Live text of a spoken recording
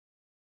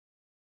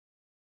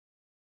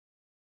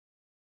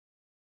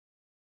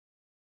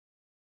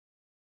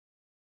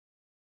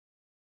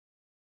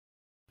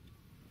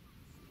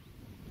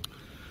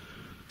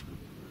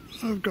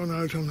I've gone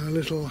out on a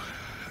little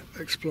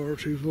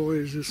exploratory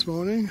voyage this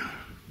morning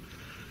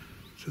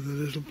to the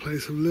little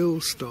place of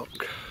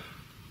Lilstock.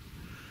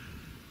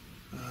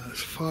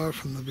 It's far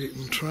from the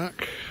beaten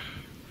track,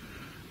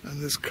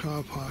 and this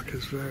car park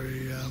is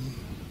very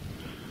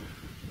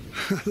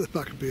the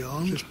back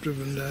beyond. Just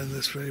driven down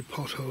this very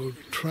potholed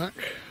track,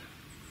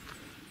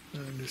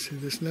 and you see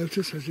this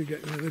notice as you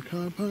get near the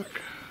car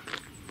park.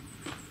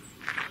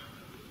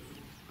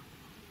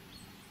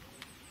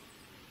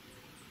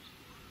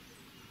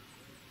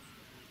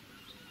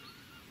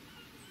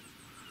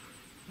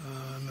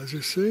 And as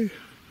you see,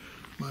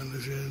 mine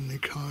is in the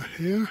car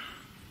here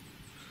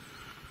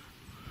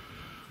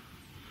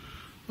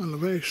on a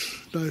very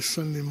nice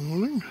Sunday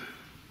morning,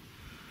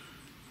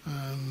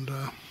 and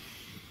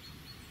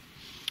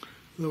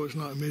though it's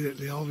not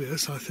immediately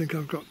obvious, I think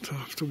I've got to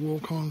have to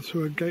walk on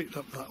through a gate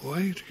up that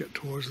way to get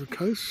towards the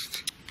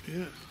coast.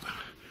 Yeah,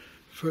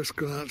 first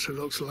glance it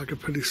looks like a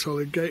pretty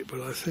solid gate,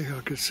 but I think I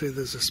could see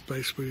there's a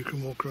space where you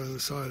can walk around the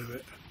side of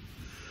it.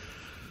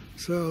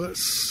 So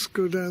let's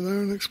go down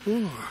there and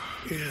explore.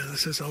 Yeah,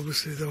 this is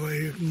obviously the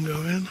way you can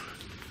go in.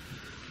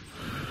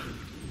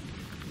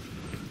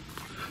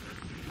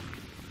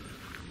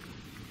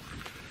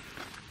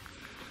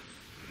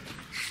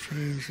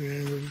 Strangely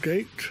angled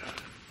gate.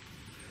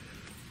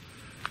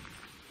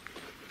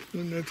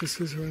 No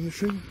notices or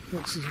anything.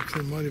 Looks as if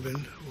there might have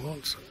been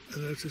once a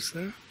notice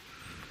there.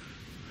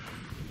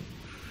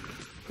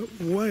 But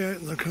way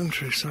out in the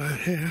countryside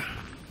here,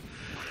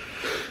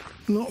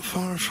 not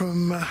far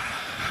from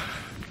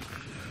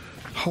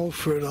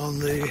Holford on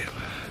the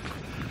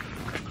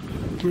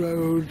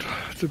road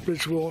to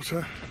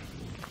Bridgewater.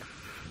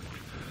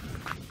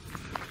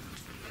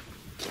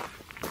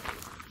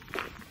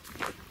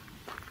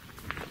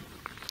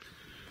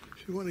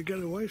 If you want to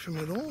get away from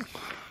it all,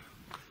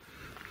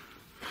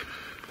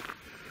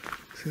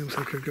 seems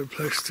like a good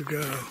place to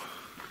go.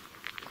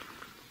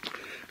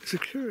 It's a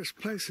curious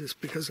place, this,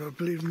 because I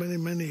believe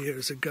many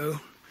years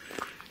ago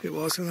it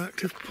was an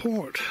active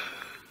port.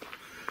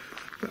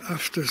 But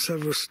after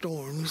several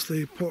storms,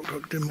 the port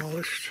got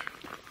demolished.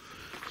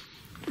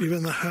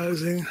 Even the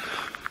housing,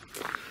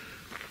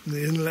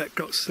 the inlet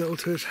got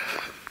silted.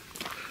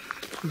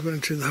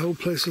 Eventually the whole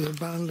place was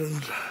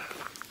abandoned.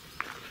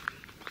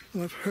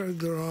 And I've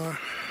heard there are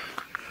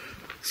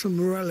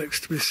some relics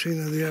to be seen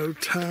in the old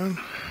town.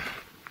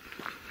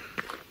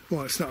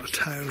 Well, it's not a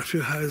town, a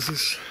few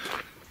houses.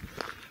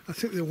 I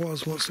think there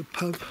was once a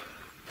pub.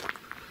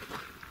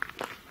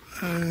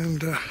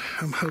 And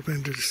I'm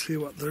hoping to see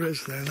what there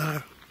is there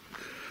now,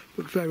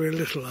 but very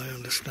little I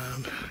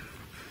understand.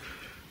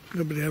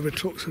 Nobody ever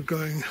talks of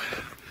going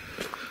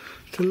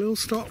to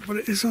Lilstock, but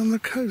it is on the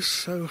coast,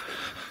 so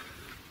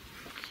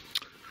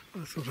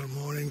I thought a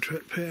morning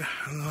trip here,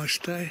 a nice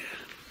day,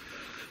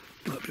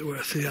 might be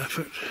worth the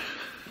effort.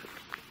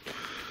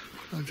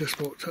 I just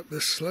walked up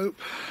this slope,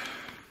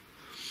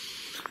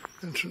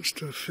 entrance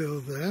to a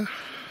field there.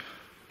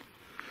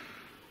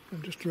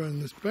 And just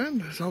around this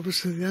bend is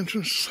obviously the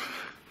entrance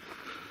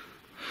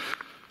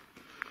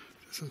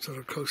to some sort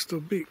of coastal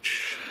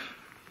beach.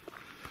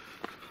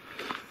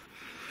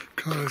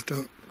 Cars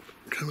don't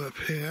come up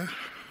here,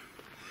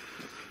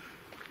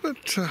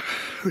 but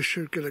we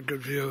should get a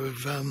good view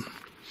of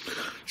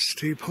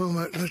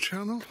Steepholm out in the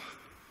channel.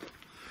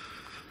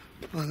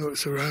 I know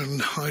it's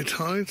around high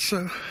tide,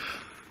 so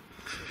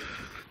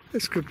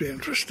this could be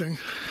interesting.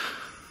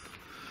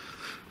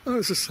 Oh,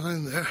 there's a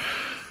sign there.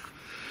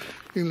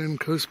 England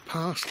goes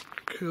past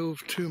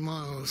curve 2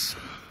 miles.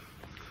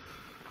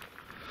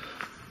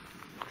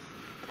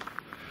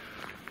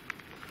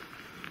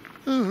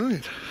 All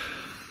right.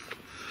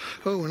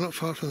 Oh, we're not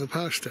far from the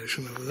power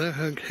station over there,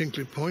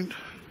 Hinkley Point.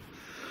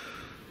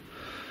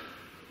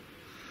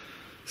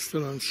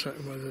 Still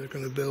uncertain whether they're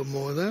going to build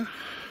more there.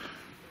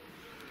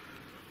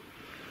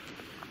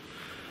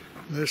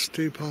 There's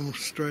Steepholm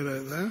straight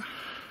out there.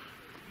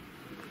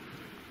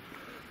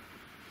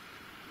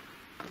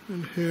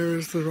 And here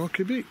is the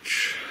rocky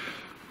beach.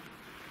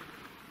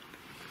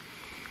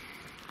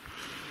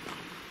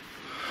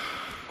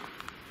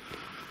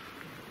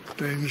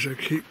 Danger,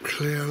 keep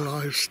clear,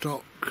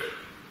 livestock.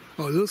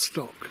 Oh,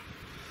 Lilstock.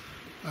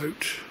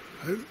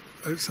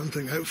 Out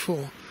something, out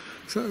for.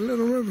 Is that a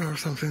little river or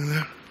something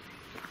there?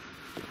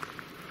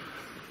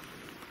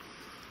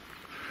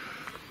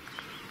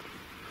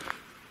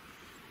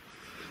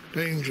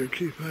 Danger,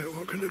 keep out,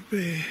 what could it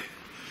be?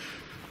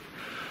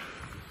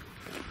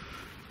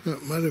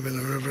 That might have been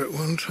a river at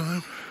one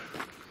time.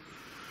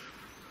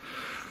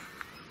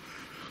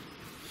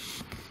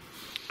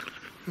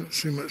 Can't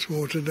see much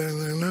water down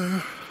there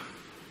now.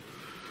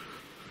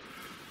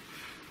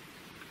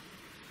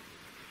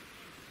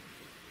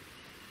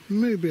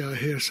 Maybe I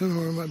hear some,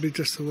 or it might be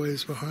just the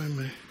waves behind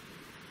me.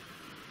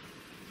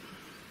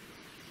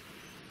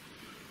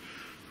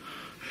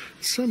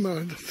 Somehow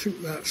I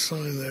think that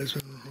sign there has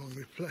been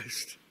wrongly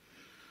placed.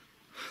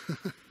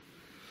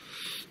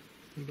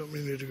 I don't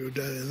mean you to go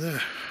down in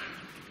there.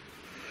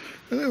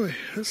 Anyway,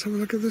 let's have a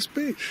look at this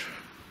beach.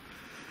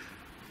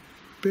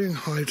 Being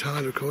high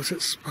tide, of course,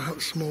 it's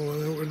perhaps smaller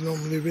than it would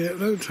normally be at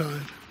low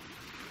tide.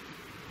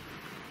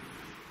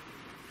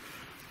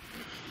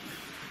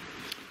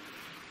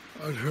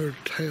 I'd heard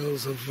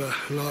tales of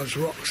large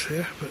rocks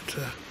here, but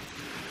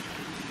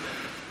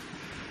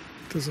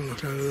doesn't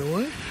look out of the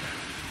way.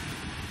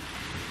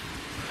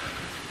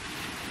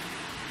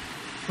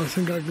 I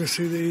think I can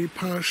see the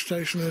power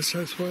station in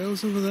South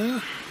Wales over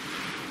there,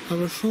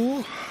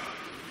 Aberthaw.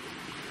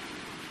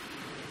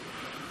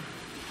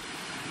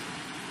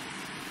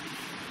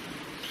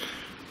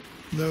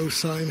 No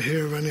sign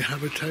here of any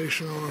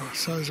habitation or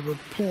signs of a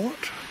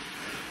port.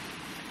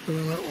 But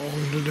I'm not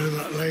wanting to do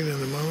that lane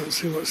in a moment,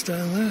 see what's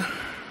down there.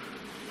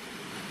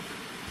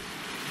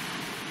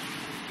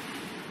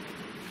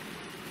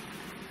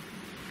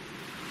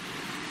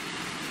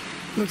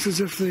 Looks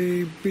as if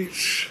the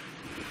beach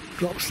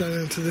drops down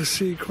into the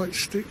sea quite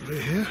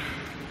steeply here.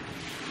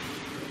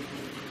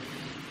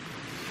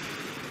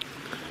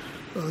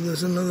 And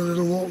there's another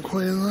little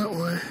walkway in that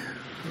way,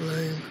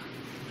 lane.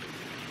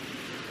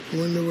 I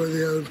wonder where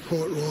the old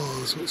port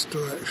was, which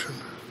direction.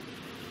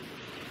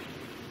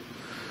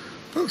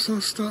 Perhaps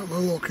I'll start by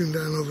walking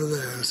down over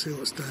there and see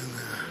what's down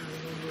there.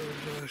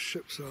 A number of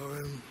ships are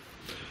in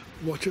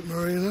Watchet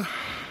Marina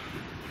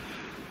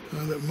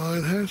and at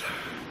Minehead.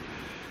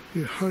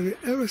 You hardly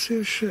ever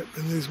see a ship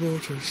in these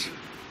waters.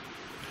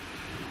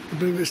 I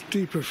believe it's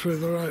deeper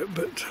further out,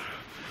 but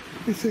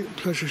you think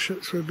pleasure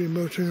ships would be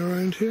motoring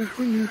around here,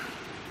 wouldn't you?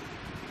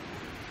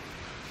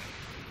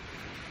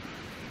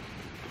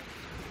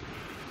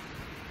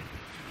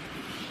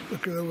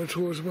 Looking over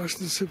towards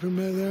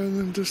Weston-super-Mare there in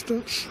the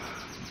distance.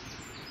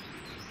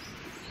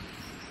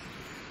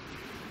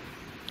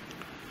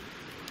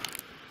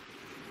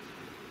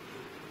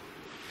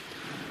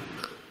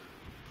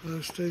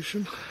 Fire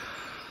station.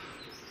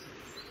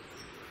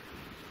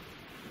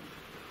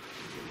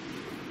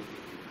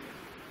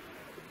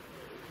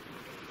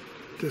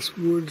 This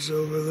woods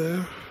over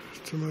there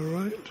to my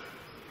right.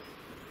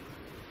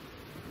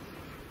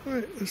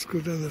 Right, let's go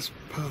down this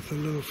path a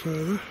little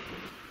further.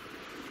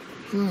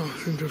 Well, I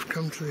seem to have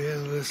come to the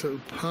end of this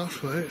little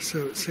pathway,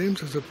 so it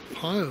seems there's a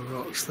pile of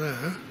rocks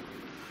there.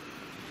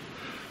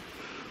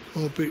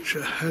 More beach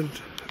ahead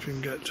if you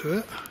can get to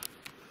it.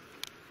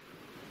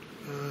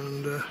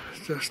 And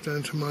just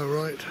down to my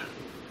right,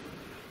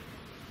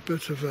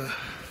 bit of a,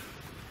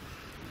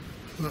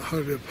 not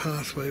hardly a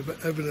pathway,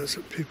 but evidence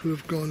that people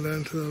have gone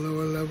down to the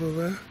lower level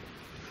there.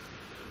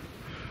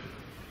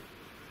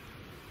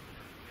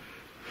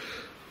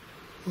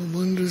 One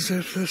wonders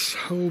if this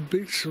whole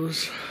beach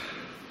was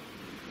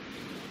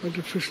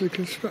artificially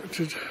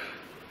constructed to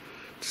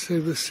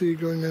save the sea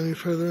going any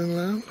further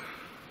inland.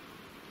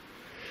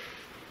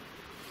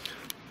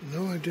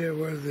 No idea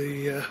where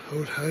the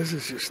old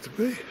houses used to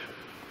be.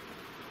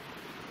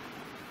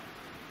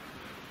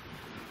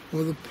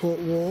 Or the port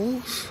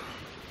walls.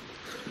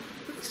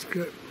 Let's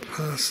get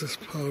past this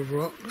pile of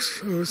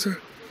rocks. Oh, is there?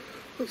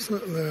 What's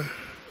that there?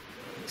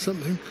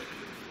 Something.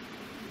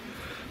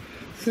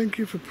 Thank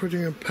you for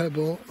putting a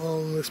pebble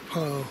on this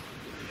pile.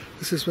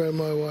 This is where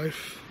my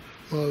wife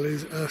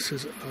Molly's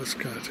ashes are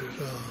scattered.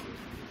 Oh.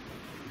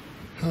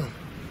 Huh.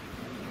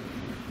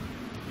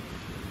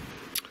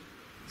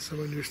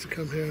 Someone used to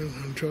come here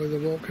and enjoy the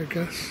walk, I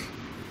guess.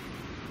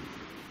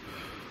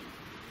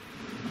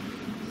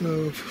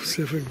 No,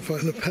 see if we can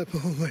find a pebble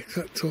and make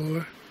that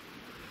taller.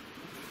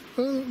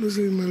 Oh, there's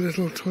even a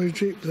little toy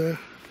jeep there.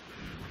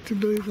 Do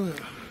you believe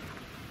that?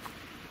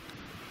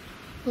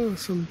 Oh,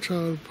 some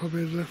child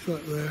probably left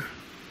that there.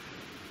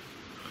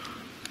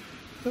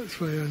 That's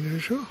very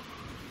unusual.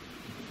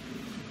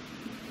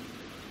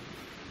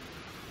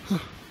 Huh.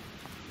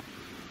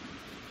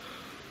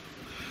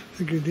 I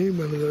think you need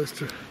one of those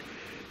to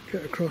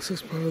get across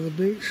this part of the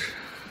beach.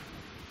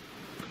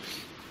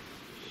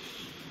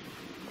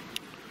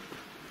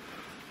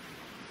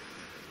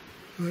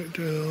 Right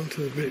down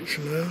onto the beach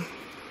now.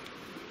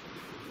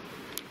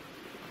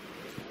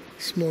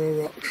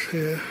 Smaller rocks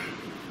here.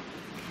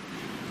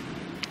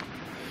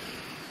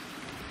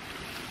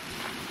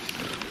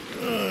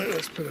 Alright,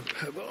 let's put a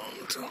pebble on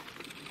the top.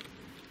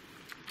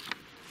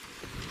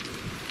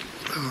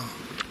 Oh.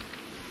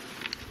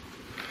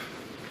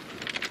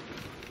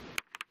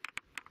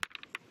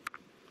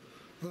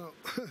 Well,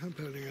 I'm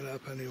building it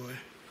up anyway.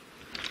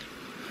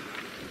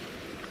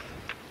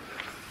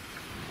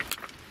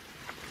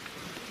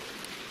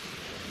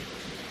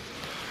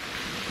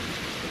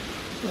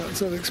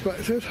 That's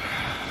unexpected.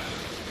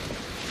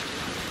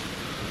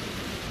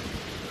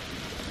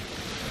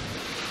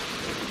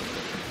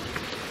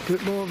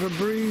 Bit more of a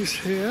breeze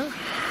here.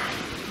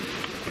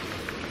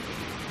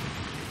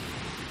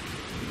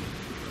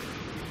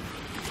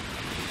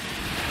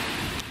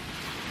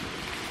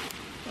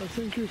 I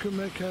think you can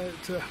make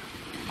out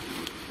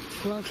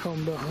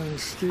Flatholm behind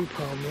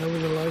Steepholm there where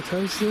the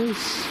lighthouse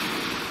is.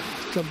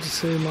 Jump to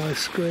see my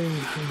screen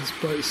in this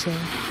bright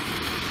sun.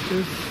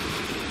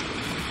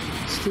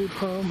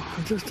 Steepholm,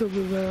 just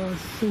over there, I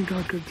think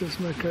I could just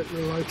make out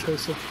the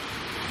lighthouse of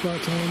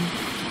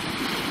Flatholm.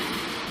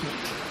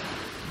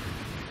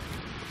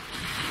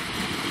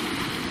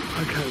 But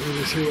I can't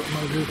really see what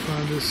my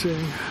viewfinder is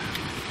seeing.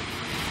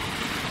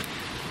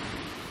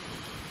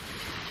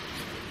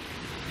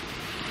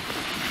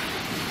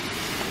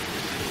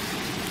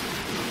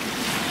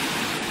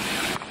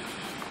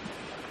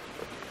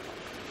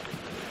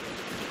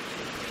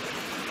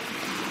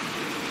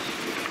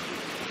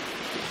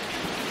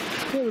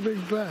 Quite a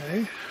big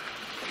bay.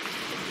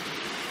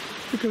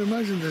 You can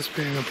imagine this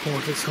being a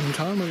port at some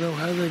time. I don't know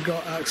how they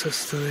got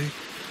access to the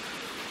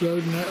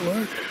road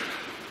network.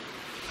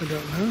 I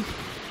don't know.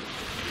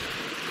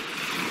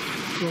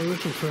 Go a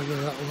little further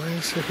that way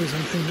and see if there's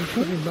anything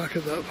different. Looking back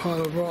at that pile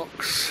of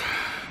rocks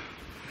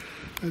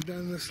and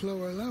down this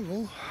lower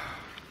level,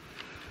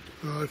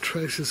 there are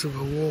traces of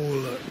a wall,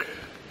 look.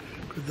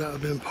 Could that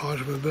have been part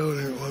of a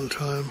building at one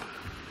time?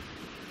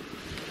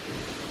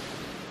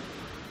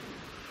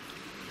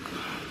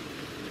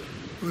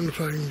 I wonder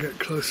if I can get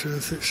closer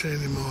and see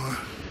any more.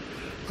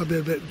 Might be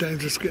a bit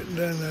dangerous getting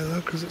down there though,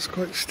 because it's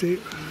quite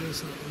steep.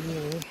 There's that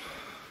wall.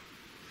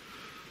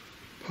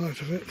 Part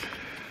of it.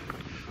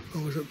 Or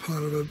was it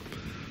part of a...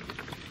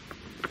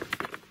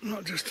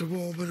 not just a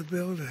wall, but a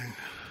building?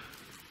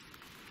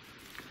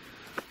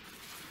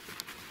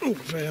 Oh,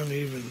 very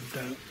uneven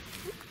down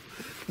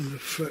in the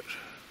foot.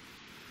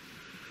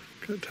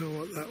 Can't tell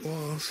what that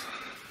was.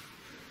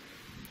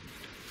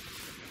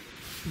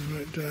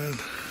 Right down.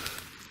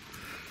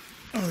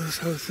 Oh, this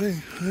whole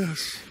thing,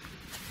 yes.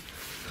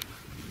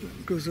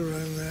 It goes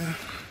around there.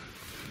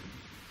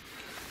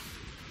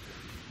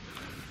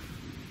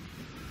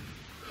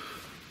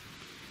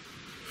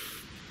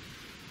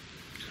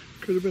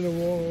 Could have been a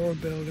wall or a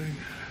building.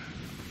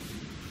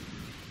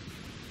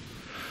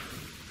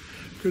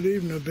 Could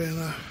even have been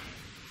a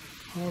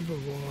harbour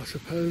wall, I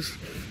suppose.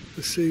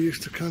 The sea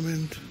used to come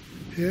in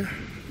here.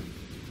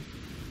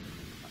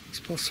 It's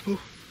possible.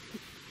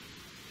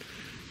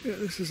 Yeah,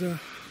 this is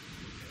a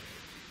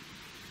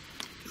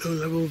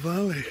low-level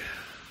valley.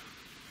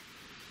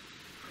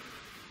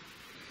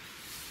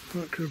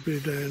 What could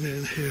be down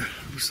in here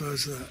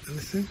besides that?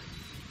 Anything?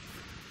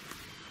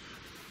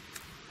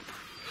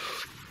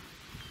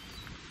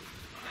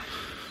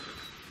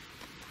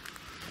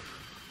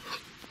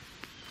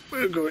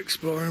 We'll go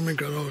exploring, we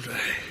got all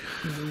day.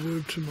 The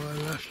wood to my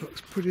left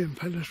looks pretty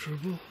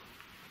impenetrable.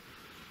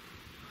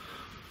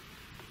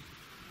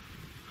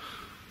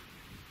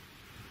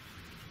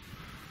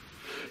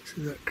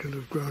 See, that could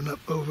have grown up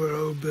over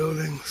old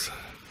buildings.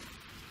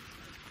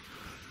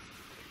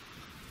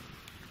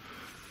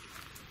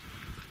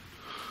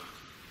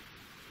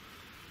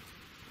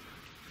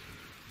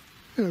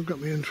 Yeah, I've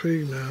got me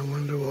intrigued now. I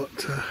wonder what...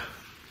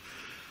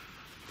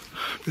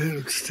 it'd be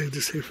interesting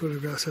to see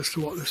photographs as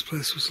to what this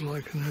place was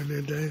like in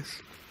earlier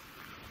days.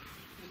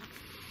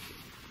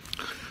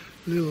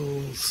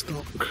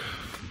 Lilstock.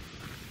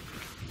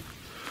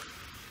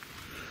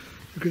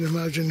 You can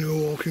imagine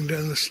you're walking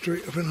down the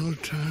street of an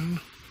old town.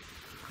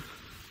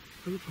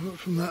 But apart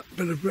from that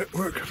bit of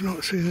brickwork, I've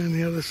not seen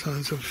any other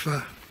signs of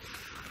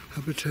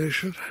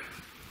habitation.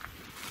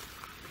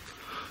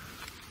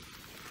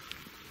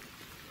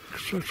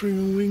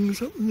 Fluttering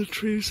wings up in the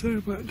trees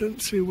there, but I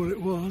don't see what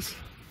it was.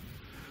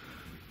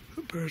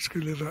 The birds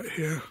could live out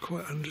here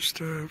quite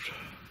undisturbed.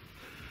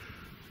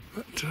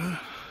 But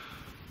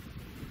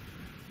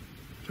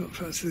don't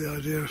fancy the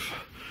idea of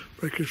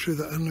breaking through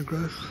that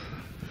undergrowth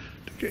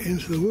to get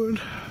into the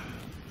wood.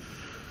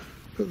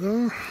 But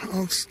there are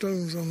odd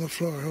stones on the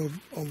floor,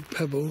 odd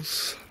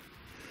pebbles.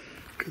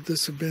 Could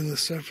this have been the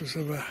surface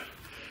of a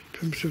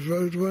primitive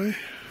roadway?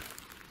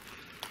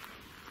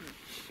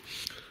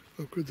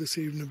 Or could this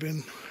even have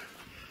been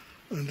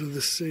under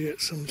the sea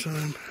at some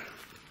time?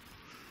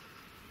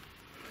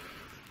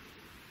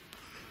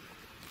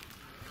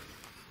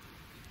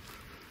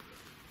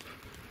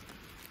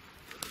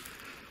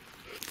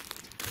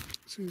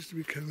 Seems to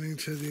be coming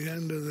to the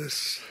end of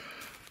this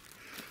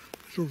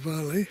little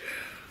valley,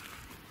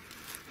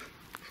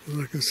 as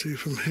I can see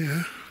from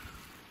here.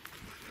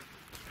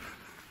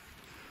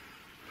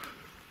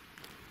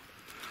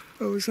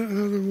 Oh, is that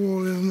another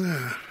wall in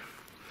there?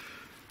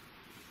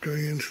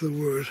 Going into the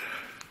wood?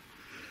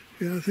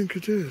 Yeah, I think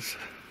it is.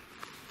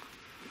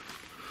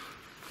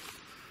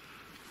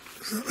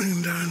 There's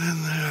something down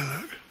in there,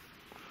 look.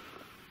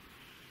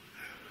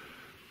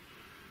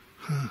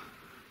 Huh.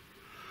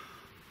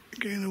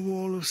 Again, a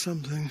wall of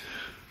something.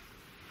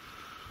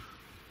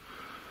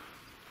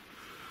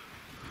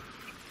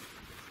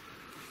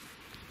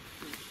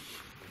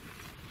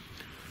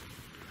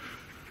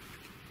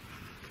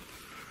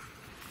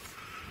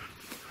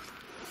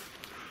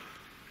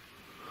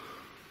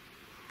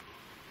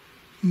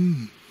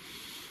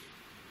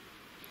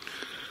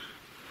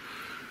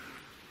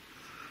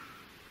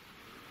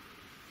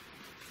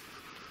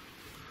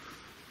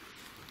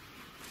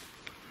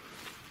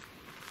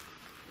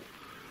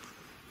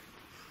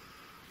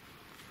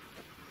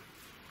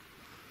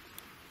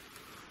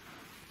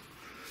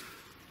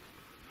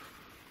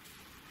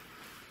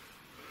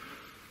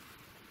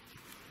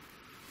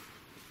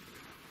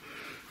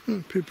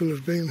 Well, people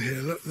have been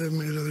here. Look, they've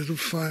made a little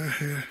fire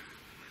here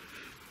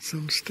at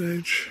some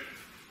stage.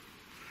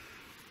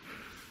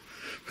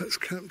 That's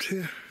camped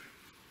here.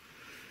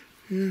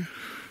 Yeah,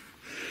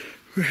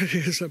 really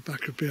is a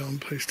backer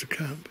beyond place to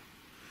camp.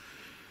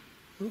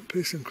 Not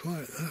peace and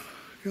quiet though,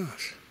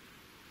 gosh.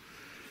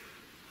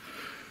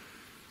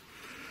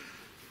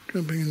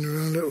 Camping in the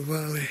round little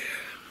valley.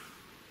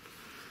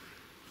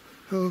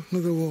 Oh,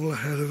 another wall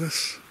ahead of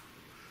us.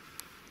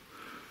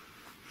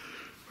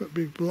 Got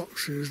big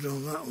blocks used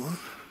on that one.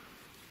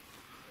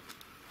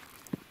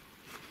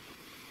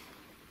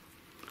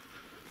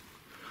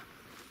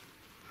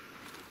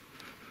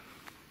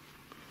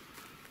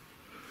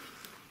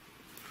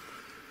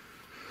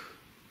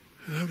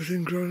 And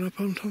everything growing up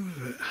on top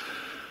of it.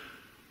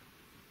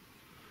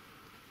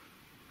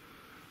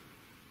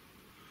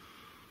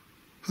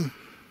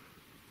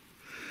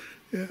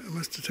 Yeah, it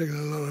must have taken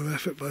a lot of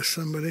effort by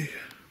somebody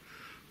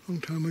a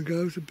long time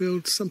ago to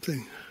build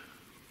something.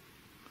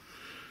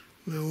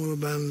 They're all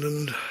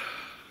abandoned.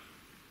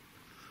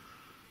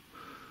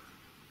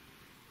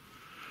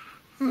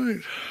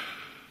 Right.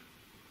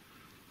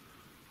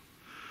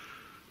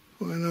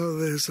 Well, I know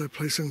there's a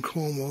place in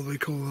Cornwall they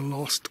call the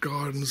Lost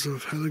Gardens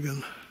of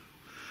Helligan.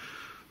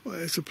 Well,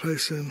 it's a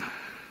place in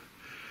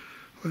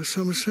West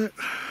Somerset,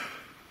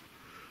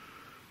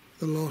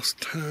 the lost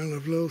town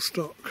of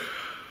Lilstock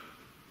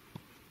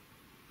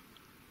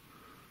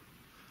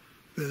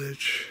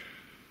village.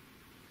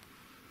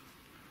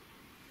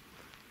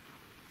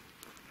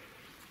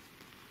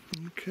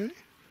 Okay.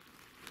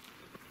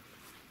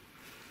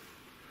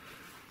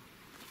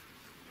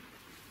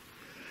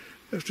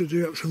 You have to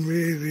dig up some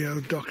really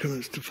old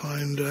documents to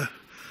find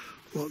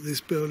what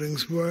these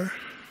buildings were.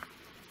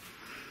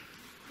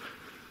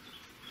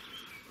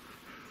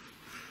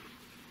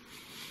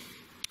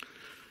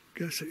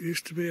 Guess it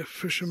used to be a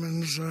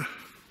fisherman's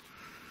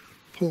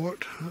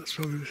port. That's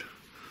probably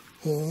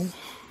all.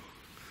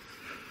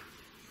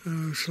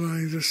 Shall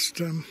I just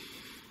try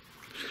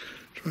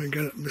and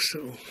get up this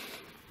little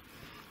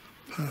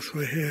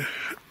pathway here?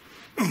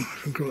 Oh,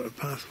 I can call it a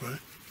pathway.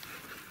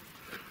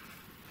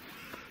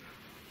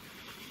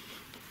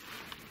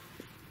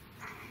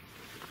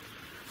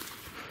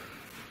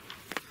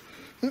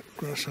 Oh,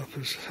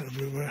 grasshoppers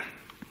everywhere.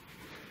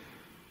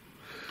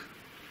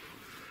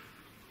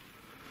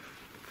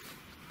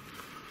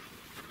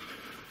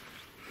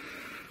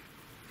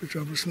 Good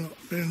job it's not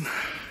been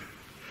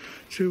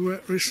too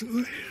wet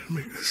recently,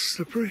 make this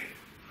slippery.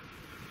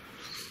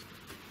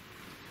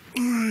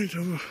 Alright,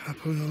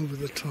 up and over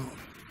the top.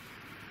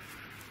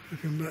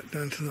 Looking back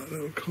down to that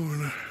little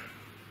corner.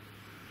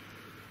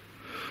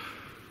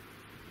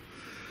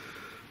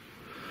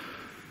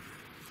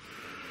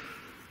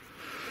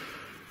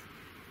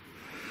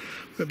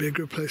 That'd be a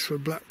good place for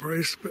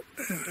blackberries, but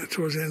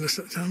towards the end of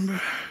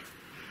September.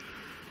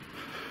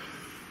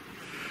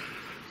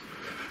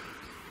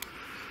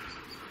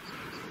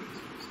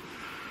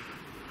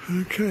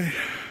 Okay.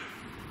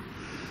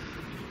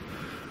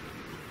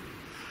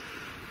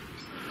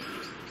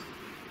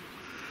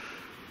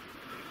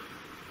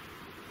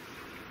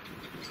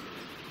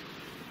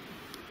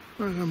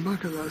 Right, I'm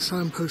back at that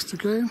signpost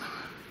again.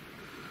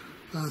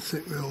 I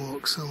think we'll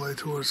walk some way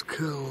towards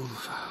Kilve.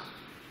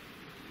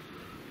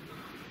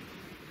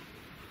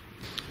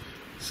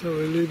 So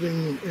we're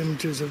leaving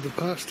images of the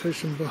power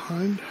station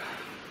behind.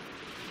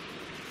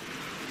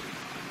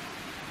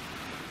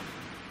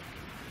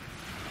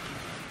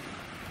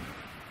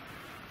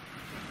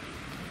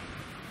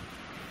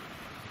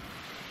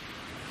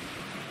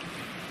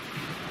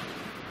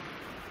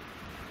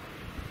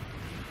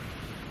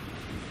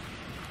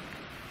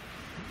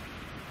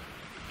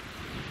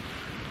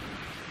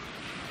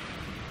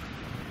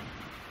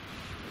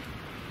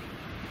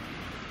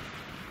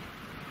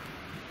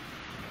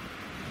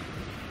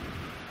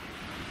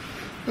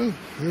 Oh,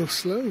 real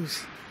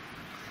sloes.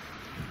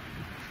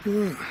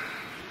 Look at that.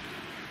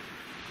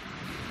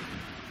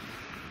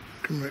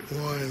 Can make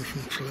wine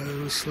from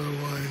sloes, slow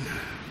wine.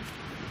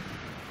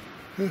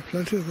 Yeah,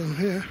 plenty of them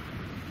here.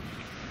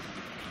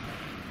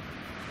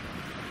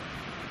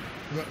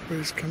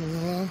 Blackberries coming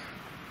along.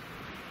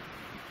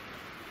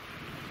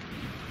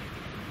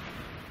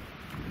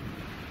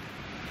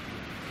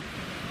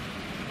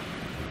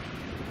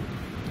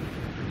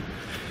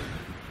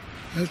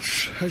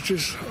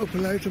 Hedges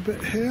open out a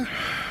bit here.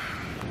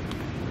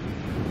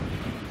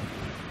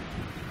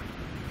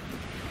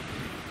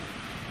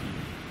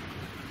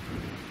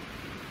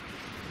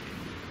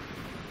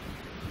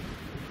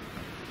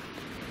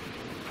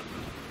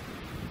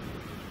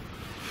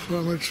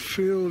 Farmers'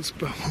 fields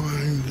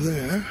behind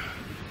there.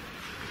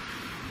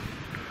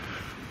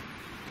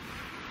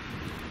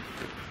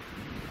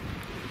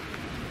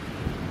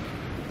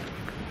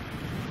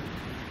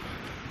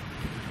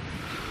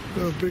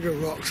 There are bigger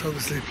rocks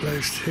obviously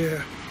placed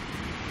here.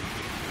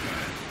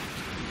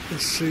 The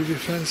sea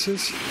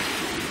defences.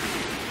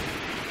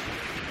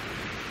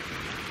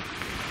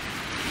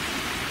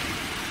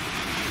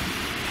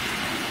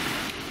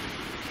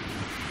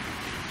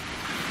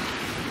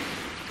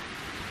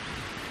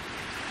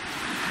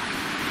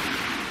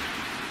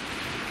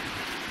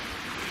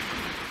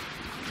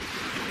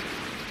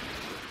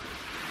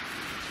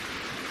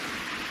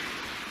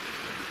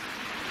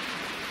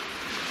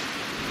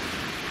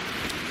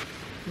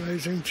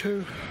 amazing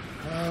too.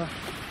 You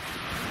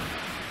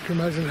can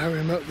imagine how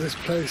remote this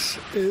place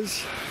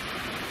is,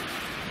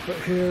 but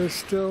here is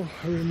still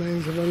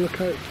remains of a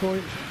lookout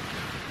point,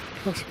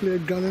 possibly a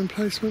gun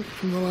emplacement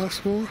from the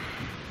last war.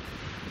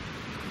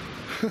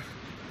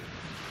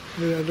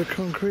 Yeah, the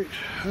concrete.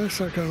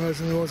 Yes, I can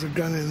imagine there was a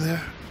gun in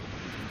there,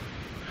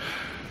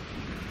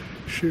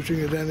 shooting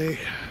at any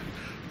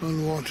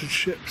unwanted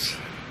ships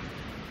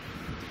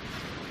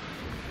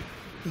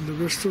in the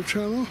Bristol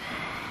Channel.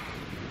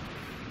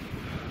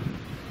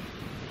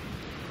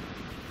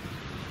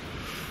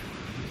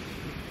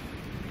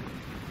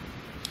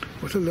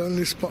 What a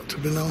lonely spot to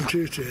have been on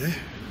duty, eh?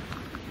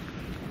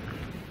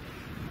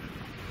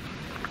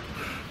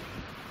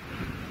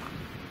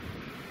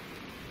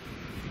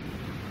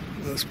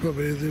 That's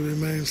probably the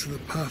remains of the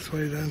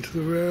pathway down to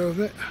the rear of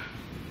it.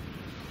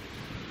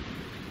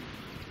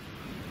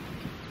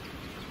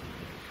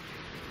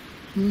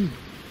 Don't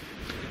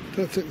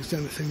think there's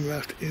anything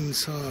left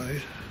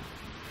inside.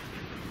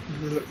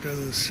 As we look down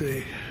and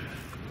see,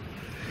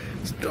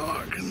 it's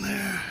dark in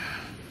there.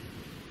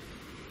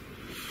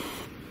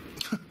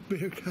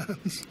 Beer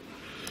cans.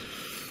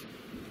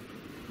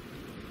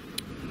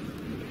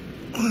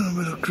 A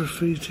little bit of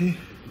graffiti.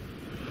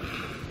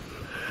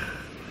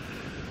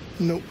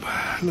 Nope,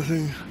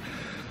 nothing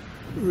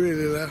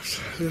really left.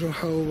 Little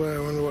hole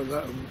there, I wonder what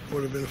that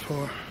would have been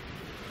for.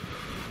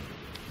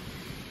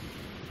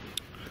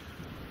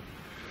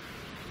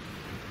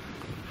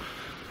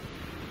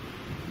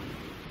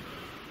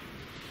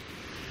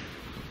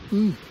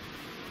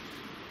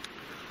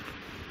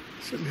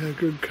 Certainly had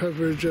good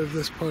coverage of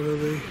this part of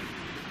the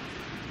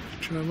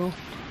channel.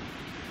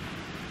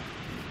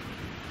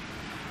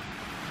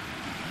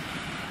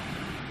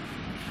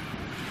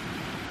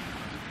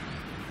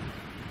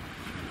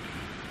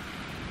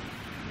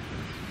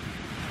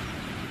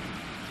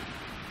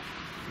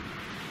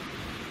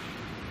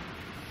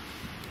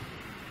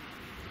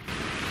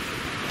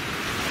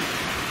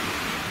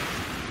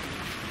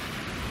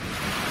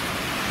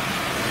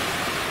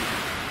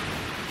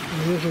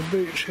 A little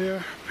beach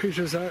here,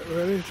 peters out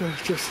really to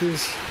just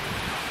these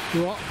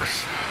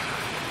rocks.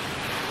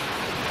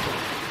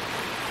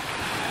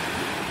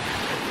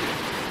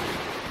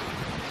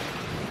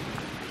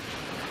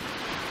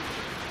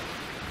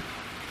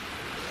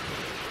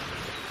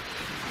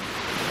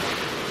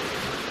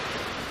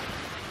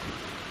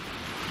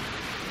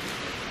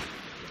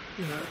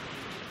 Yeah,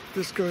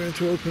 just going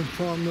into open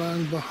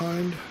farmland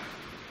behind.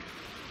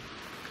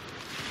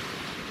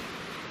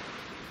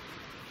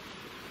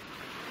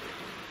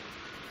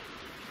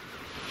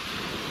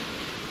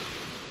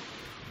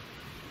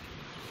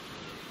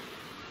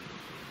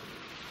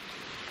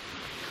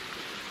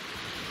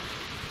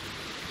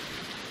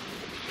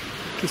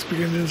 Just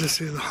beginning to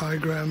see the high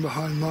ground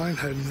behind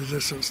Minehead in the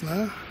distance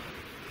now.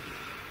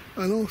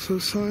 And also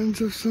signs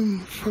of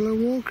some fellow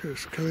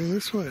walkers coming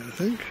this way, I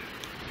think.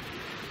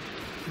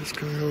 Just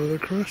coming over the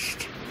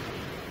crest.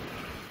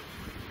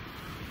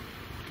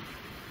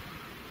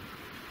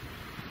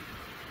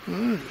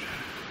 Right.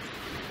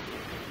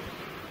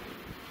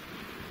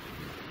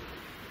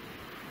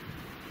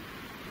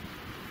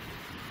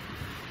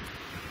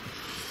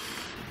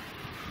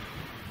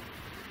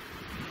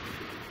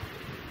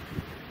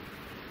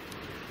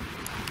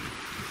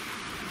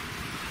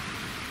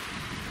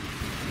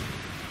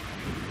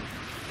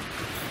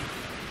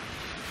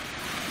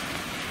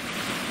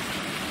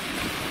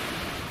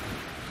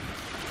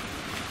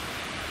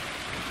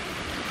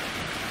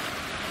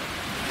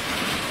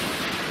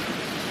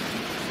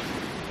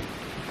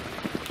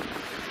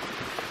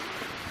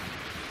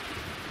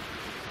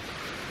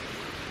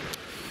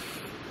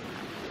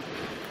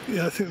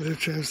 Yeah, I think they've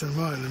changed their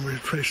mind and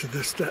replaced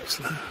their steps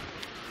now.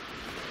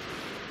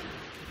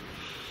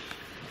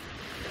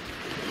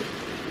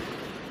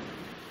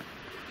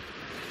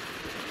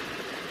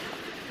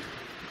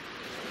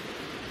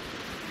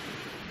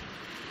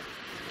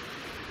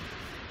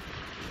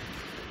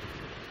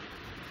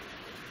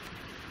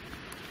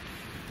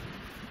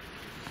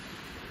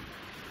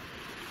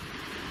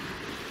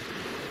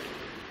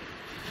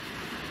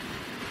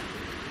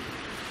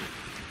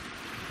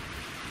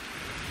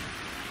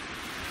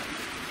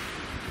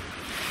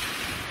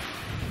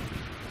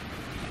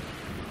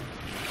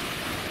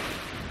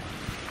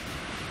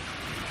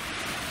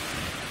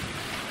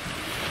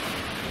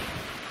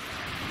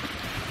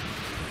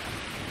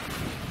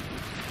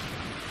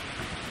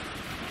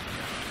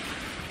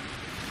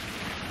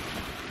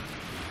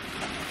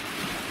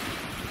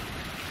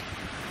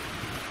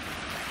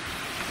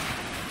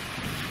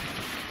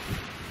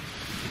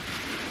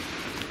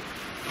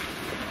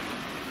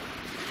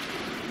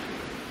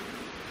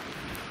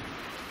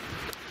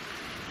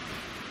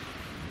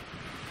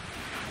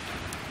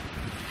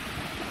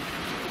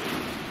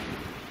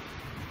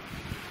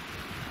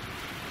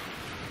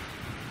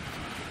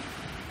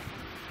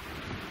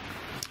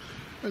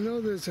 I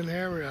know there's an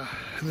area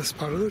in this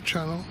part of the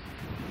channel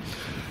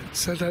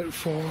set out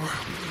for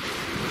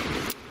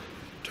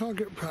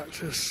target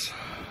practice.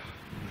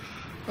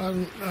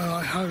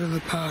 I have in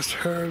the past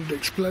heard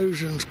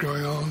explosions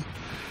going on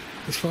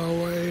as far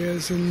away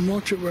as in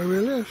Watchet where we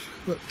live,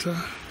 but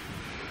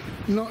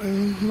not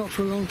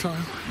for a long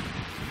time.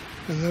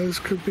 And those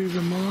could be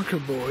the marker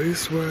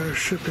buoys where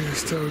shipping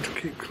is told to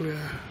keep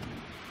clear.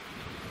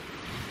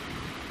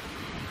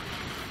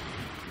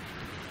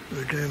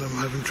 Again, I'm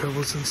having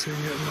troubles in seeing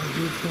it in my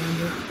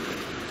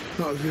viewfinder.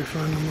 Not a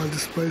viewfinder on my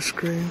display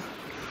screen.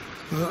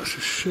 Well, that's a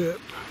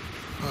ship.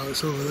 Oh,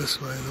 it's over this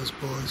way, those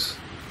buoys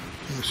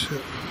in the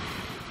ship.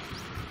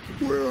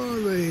 Where are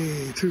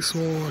they? Too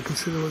small, I can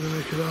see them with the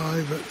naked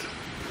eye,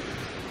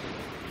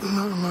 but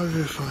not on my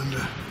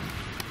viewfinder.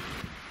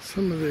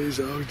 Some of these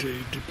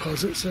algae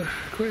deposits are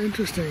quite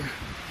interesting.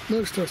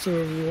 Most are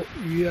sort of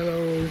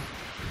yellow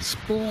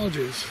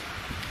splodges.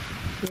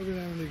 Every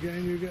now and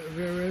again you get a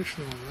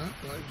variation on that,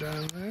 like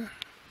down there,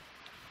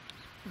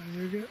 and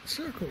you get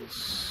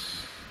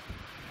circles.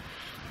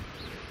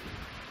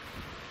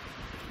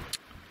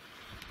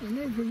 And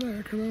over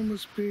there can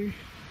almost be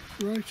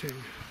writing.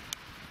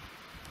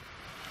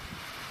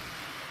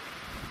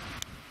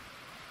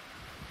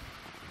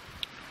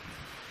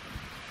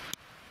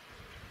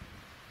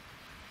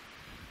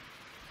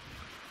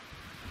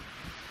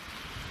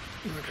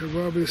 I could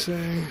well be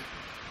saying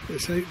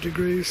it's 8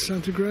 degrees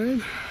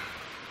centigrade.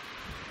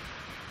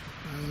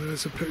 And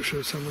there's a picture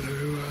of someone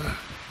who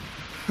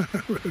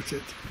wrote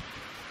it.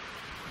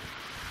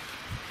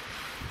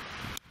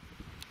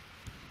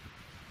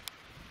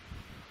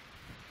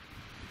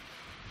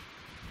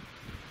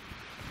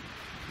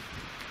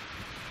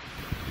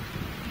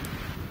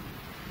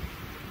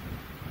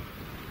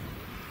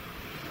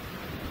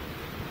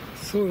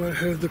 Thought I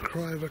heard the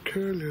cry of a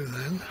curlew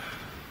then,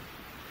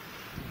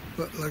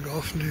 but like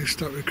often you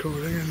start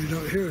recording and you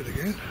don't hear it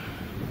again.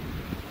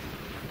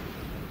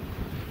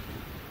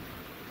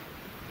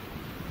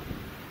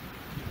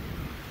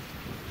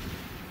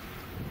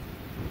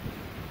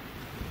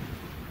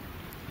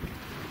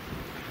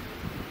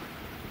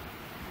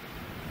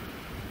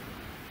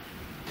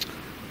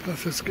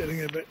 Path is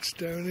getting a bit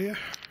stonier,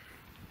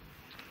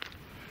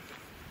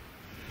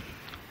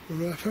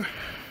 rougher.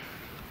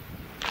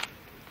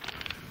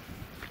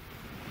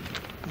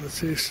 I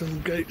see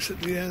some gates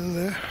at the end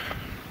there.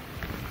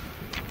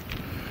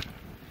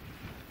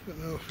 Don't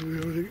know if we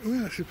already.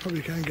 Well, actually,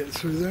 probably can get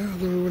through there,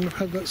 although we wouldn't have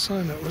had that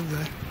sign up, would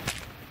they?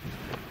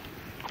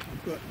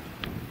 But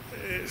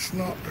it's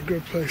not a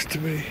good place to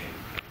be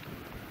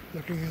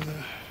looking in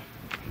the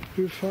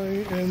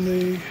viewfinder in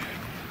the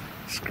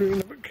screen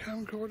of a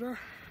camcorder.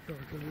 God,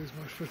 I could lose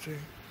my footing.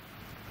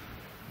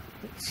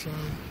 It's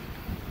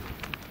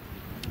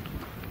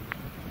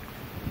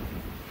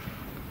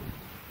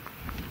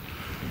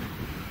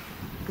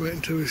wait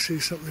until we see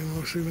something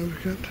more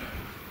significant.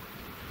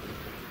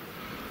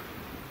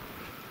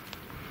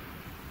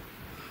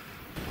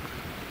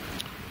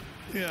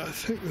 Yeah, I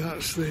think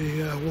that's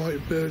the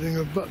white building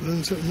of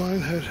Butlins at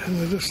Minehead in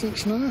the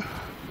distance now.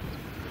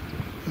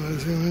 And I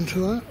zoom into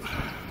that.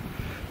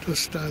 It does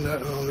stand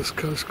out on this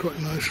coast quite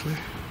nicely.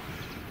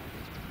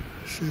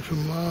 See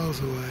from miles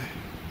away.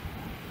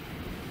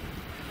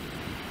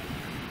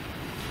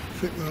 I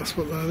think that's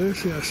what that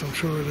is. Yes, I'm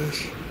sure it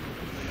is.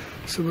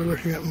 So we're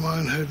looking at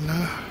Minehead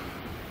now.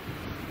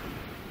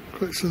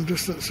 Quite some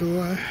distance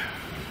away.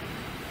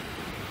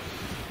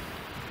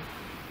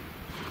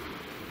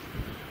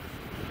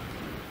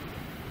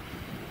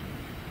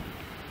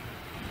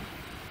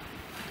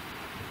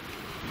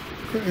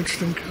 Quite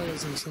interesting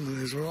colours in some of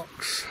these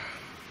rocks.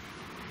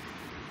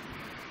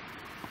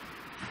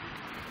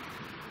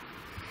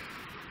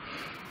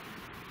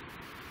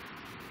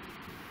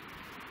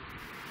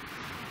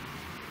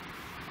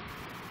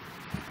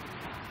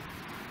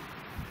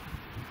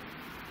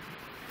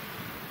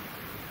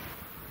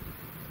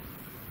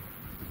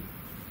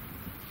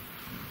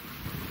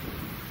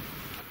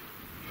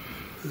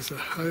 There's a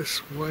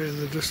house way in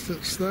the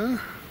distance there.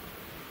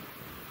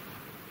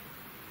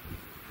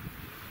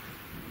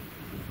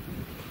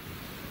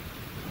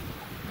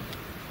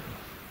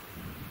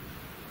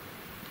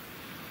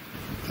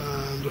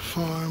 And a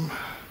farm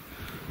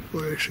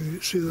where you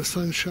can see the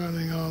sun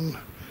shining on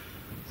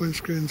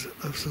windscreens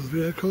of some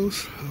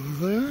vehicles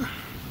over there.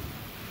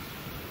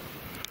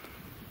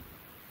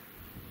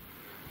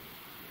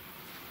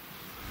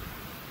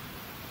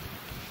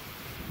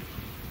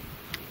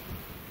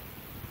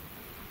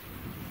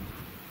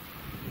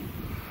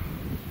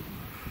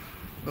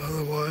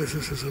 Otherwise,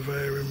 this is a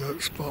very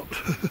remote spot.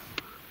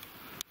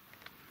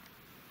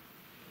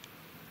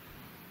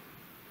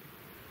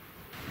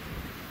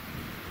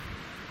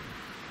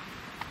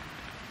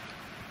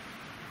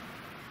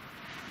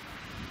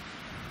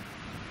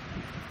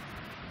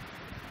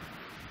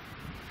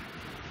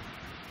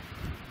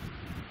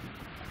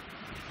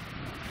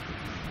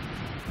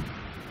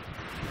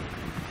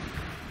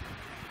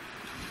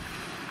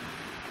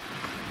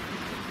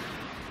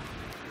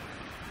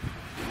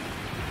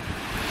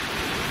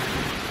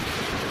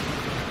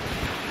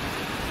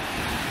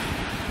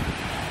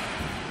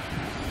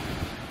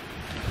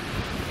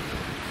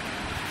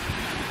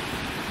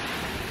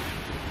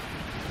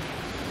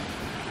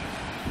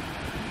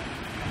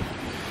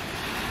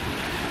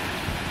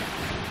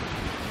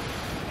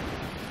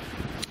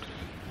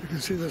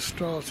 can see the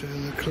strata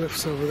in the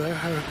cliffs over there,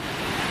 how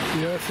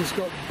the earth has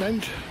got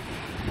bent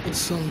at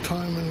some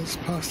time in its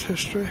past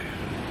history. It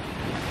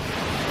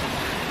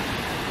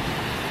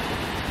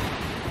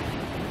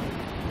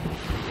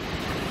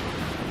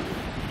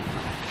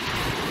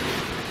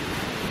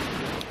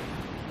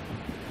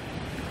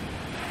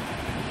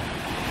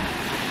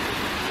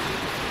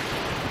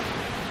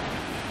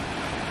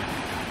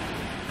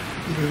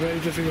would be very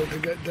difficult to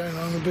get down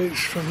on the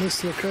beach from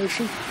this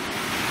location.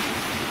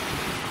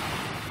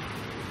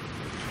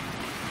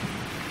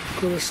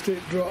 Got a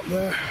steep drop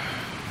there.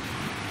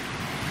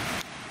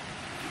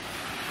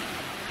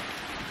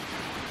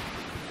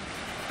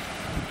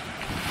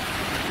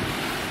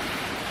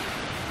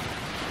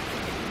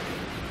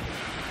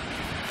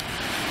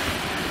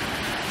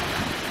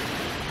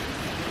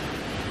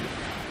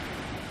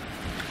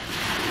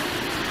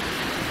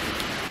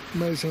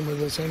 Amazing where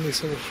there's any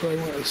sort of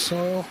fragment of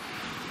soil.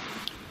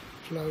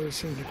 Flowers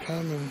seem to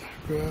come and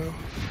grow.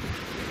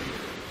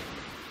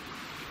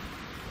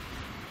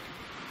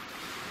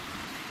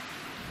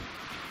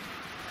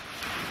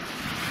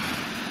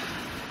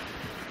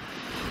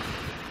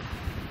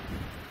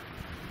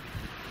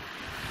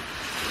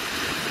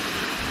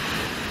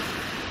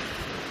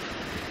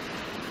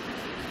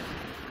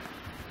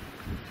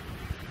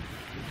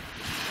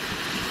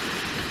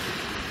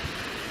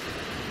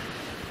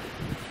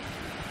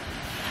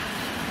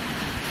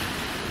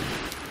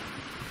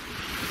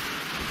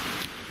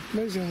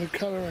 Amazing the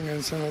colouring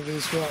in some of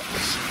these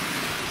rocks.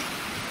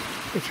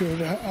 If you were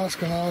to ask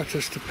an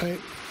artist to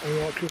paint a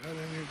rock you had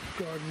in your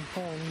garden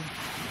pond,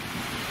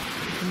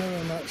 you can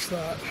never match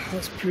that.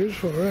 That's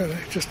beautiful, really,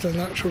 just a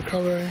natural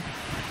colouring.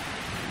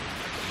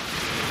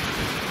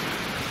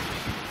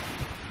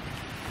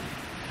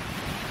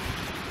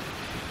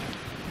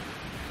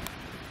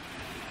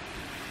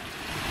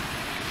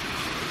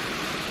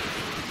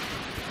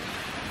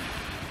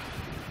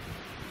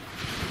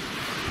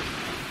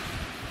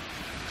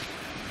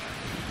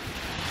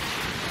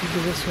 Look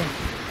at this one.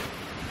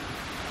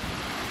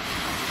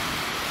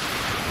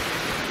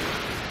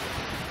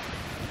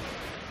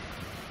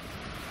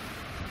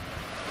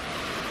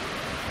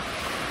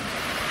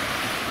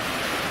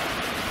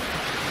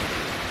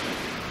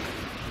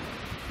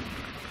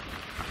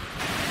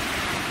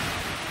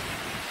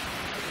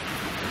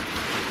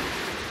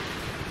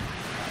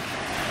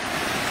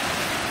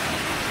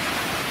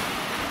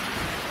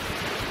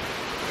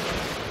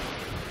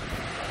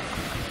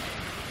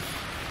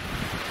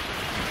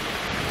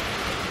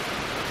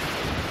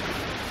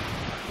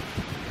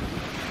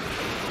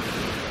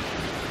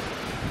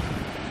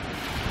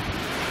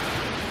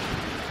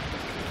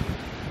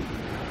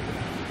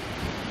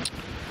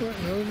 Right,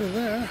 and over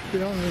there,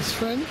 beyond this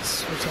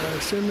fence, which I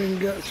assume we can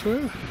get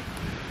through,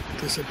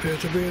 does appear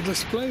to be a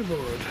display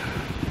board.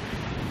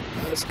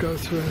 Let's go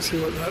through and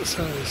see what that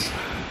says.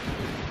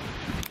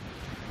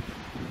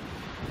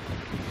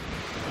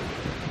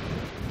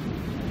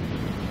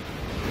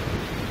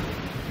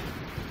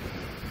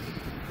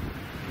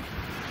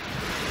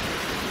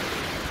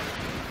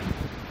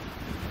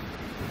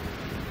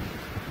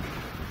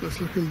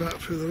 Just looking back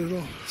through the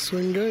little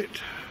swing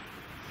gate,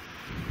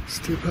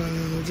 steep down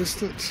in the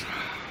distance.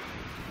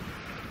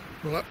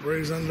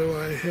 Blackberries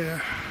underway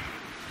here.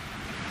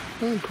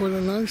 Oh, quite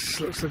a nice,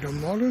 looks like a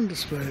modern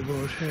display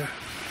board here.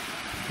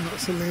 Not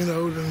something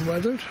old and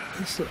weathered.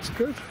 This looks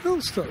good.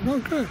 Lilstock,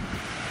 okay.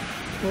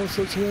 All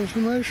sorts of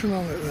information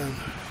on it then.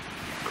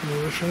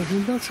 Couldn't wish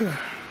anything better.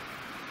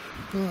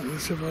 Right,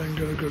 let's see if I can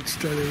get a good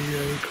steady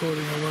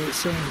recording of what it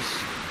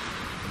says.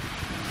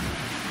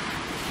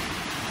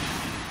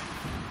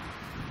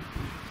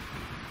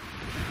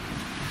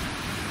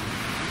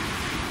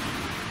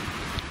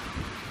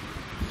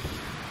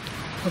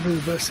 Probably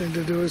the best thing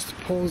to do is to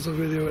pause the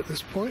video at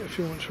this point if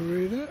you want to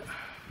read it.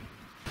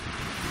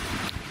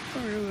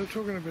 Oh yeah, they're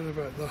talking a bit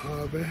about the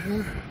harbour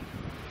here.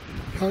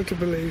 Hard to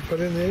believe, but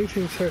in the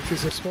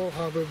 1830s a small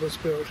harbour was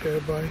built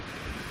here by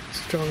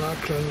Sir John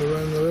Ackland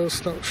around the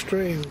Lilstock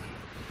stream.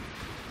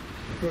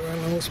 It ran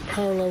almost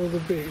parallel with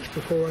the beach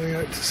before running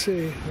out to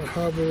sea. The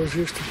harbour was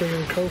used to bring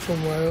in coal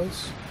from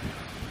Wales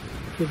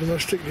for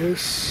domestic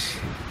use,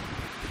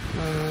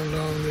 and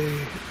on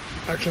the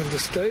Ackland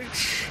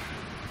estates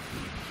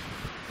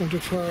and to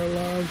fire a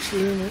large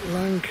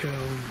lime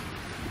kiln.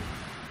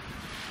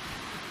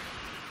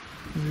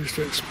 We used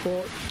to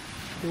export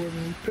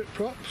wooden pit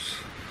props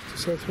to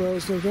South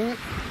Wales, no doubt.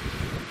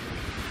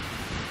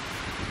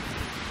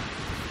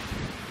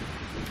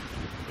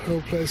 The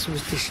whole place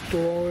was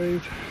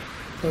destroyed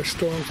by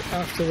storms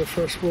after the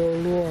First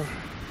World War.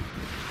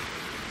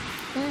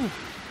 Oh.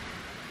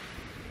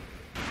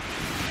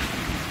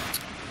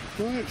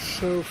 Right,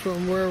 so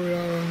from where we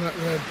are on that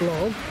red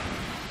blob,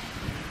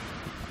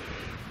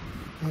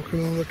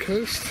 walking on the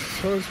coast,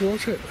 so as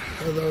watch it.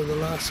 Although the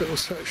last little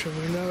section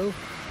we know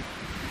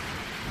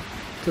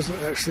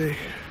doesn't actually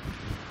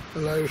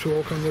allow you to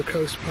walk on the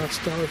coast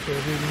past Dartford,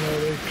 even though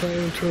they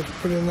claim to have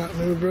put in that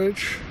new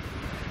bridge.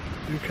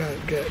 You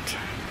can't get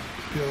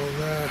beyond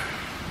there.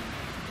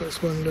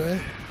 That's one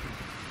day.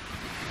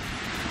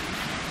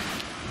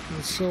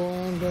 and so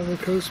on down the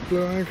coast,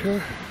 Blue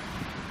Anchor,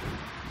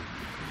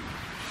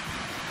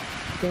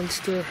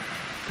 Dunster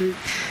Beach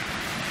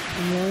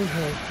and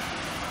Limehead.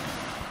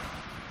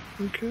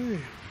 Okay,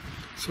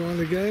 so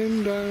on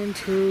again down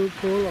to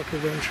Porlock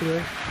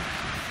eventually,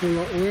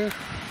 Porlock Weir.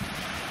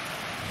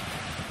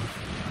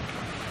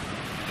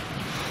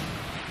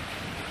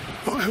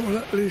 Right, well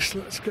at least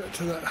let's get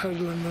to that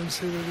headland and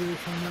see the view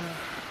from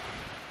there.